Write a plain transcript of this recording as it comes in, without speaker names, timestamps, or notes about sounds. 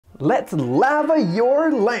Let's lava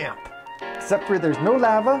your lamp. Except for there's no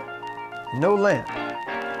lava, no lamp.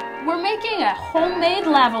 We're making a homemade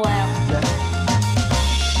lava lamp.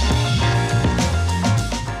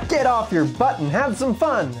 Get off your butt and have some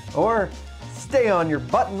fun. Or stay on your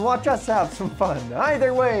butt and watch us have some fun.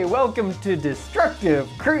 Either way, welcome to Destructive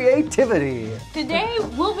Creativity. Today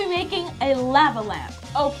we'll be making a lava lamp.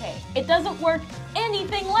 Okay, it doesn't work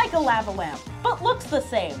anything like a lava lamp, but looks the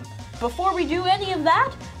same. Before we do any of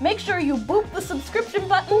that, make sure you boop the subscription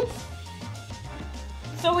buttons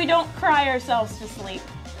so we don't cry ourselves to sleep.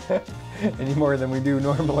 Any more than we do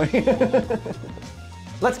normally.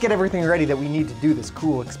 Let's get everything ready that we need to do this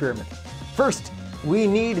cool experiment. First, we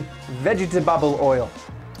need vegetable oil.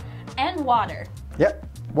 And water. Yep,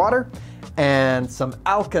 water and some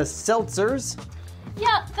Alka Seltzers.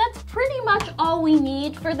 Yeah, that's pretty much all we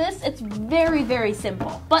need for this. It's very, very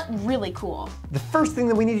simple, but really cool. The first thing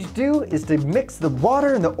that we need to do is to mix the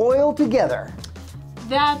water and the oil together.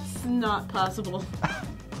 That's not possible.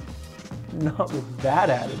 Not with that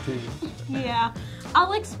attitude. Yeah,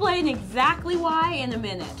 I'll explain exactly why in a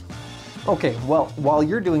minute. Okay, well, while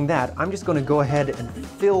you're doing that, I'm just going to go ahead and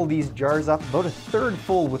fill these jars up about 1/3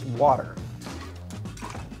 full with water.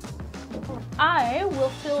 I will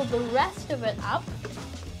fill the rest of it up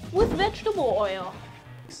with vegetable oil.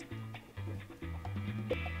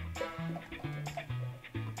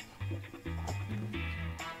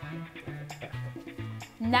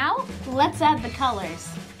 Now, let's add the colors.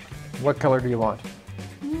 What color do you want?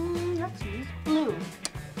 Let's use blue.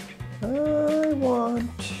 I want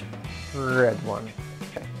red one.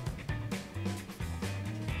 Okay.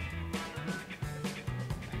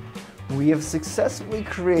 We have successfully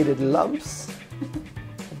created lumps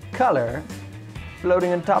of color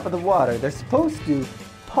floating on top of the water. They're supposed to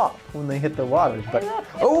pop when they hit the water, but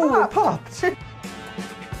oh, it popped!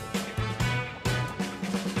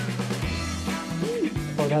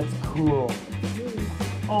 Oh, that's cool.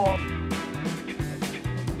 Oh.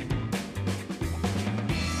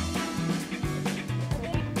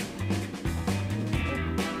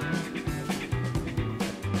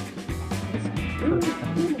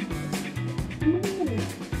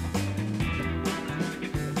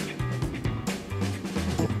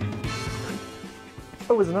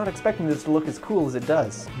 I was not expecting this to look as cool as it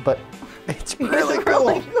does, but it's really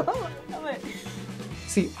cool.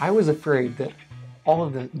 See, I was afraid that all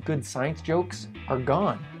of the good science jokes are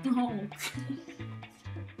gone. Oh.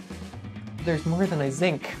 There's more than a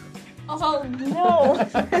zinc. Oh no!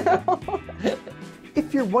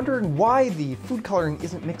 If you're wondering why the food coloring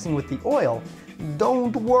isn't mixing with the oil,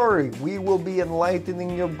 don't worry, we will be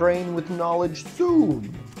enlightening your brain with knowledge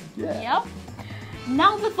soon. Yeah. Yep.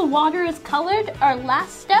 Now that the water is colored, our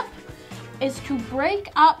last step is to break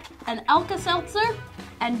up an Alka Seltzer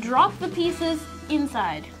and drop the pieces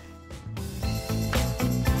inside.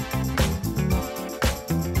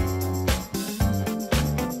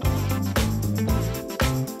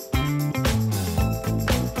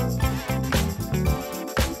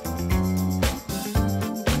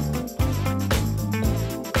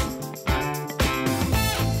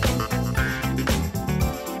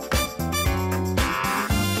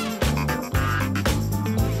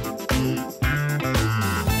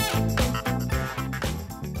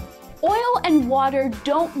 Oil and water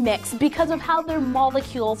don't mix because of how their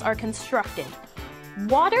molecules are constructed.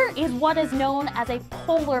 Water is what is known as a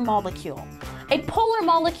polar molecule. A polar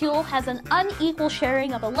molecule has an unequal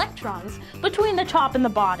sharing of electrons between the top and the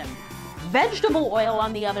bottom. Vegetable oil,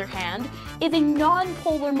 on the other hand, is a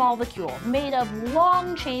nonpolar molecule made of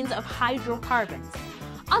long chains of hydrocarbons.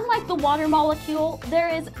 Unlike the water molecule, there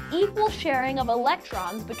is equal sharing of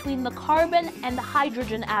electrons between the carbon and the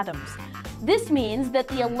hydrogen atoms. This means that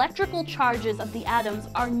the electrical charges of the atoms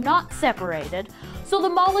are not separated, so the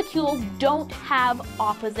molecules don't have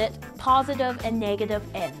opposite positive and negative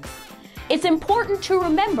ends. It's important to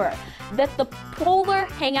remember that the polar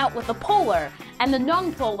hang out with the polar and the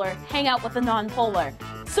nonpolar hang out with the nonpolar.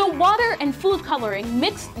 So water and food coloring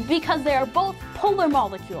mix because they are both polar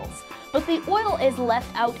molecules, but the oil is left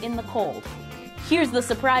out in the cold. Here's the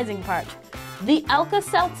surprising part. The Alka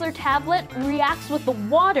Seltzer tablet reacts with the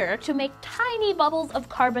water to make tiny bubbles of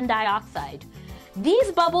carbon dioxide.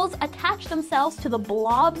 These bubbles attach themselves to the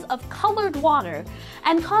blobs of colored water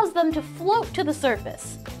and cause them to float to the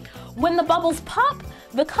surface. When the bubbles pop,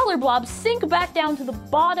 the color blobs sink back down to the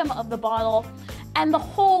bottom of the bottle, and the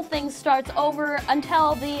whole thing starts over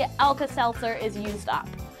until the Alka Seltzer is used up.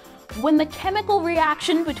 When the chemical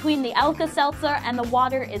reaction between the Alka Seltzer and the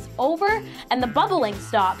water is over and the bubbling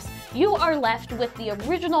stops, you are left with the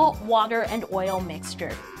original water and oil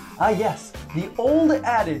mixture. Ah yes, the old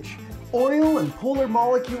adage, oil and polar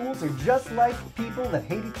molecules are just like people that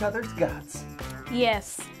hate each other's guts.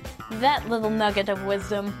 Yes, that little nugget of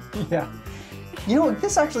wisdom. Yeah. You know,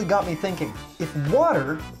 this actually got me thinking. If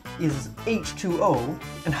water is H2O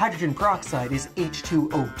and hydrogen peroxide is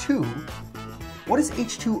H2O2, what is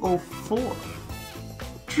H2O for?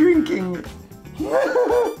 Drinking.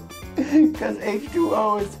 Because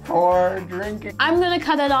H2O is for drinking. I'm gonna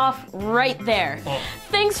cut it off right there.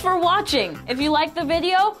 Thanks for watching. If you liked the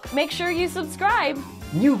video, make sure you subscribe.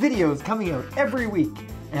 New videos coming out every week,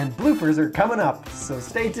 and bloopers are coming up, so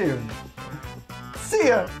stay tuned. See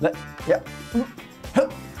ya! Yeah.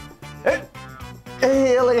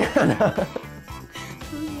 Hey, Eliana!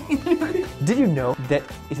 Did you know that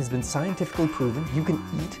it has been scientifically proven you can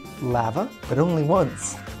eat lava, but only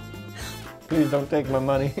once? Please don't take my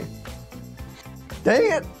money.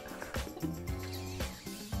 Dang it!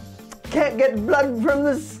 Can't get blood from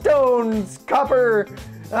the stones, copper!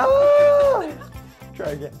 Ah! Try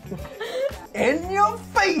again. In your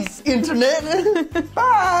face, internet!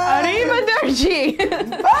 Bye! Arrivederci!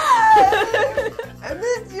 Bye!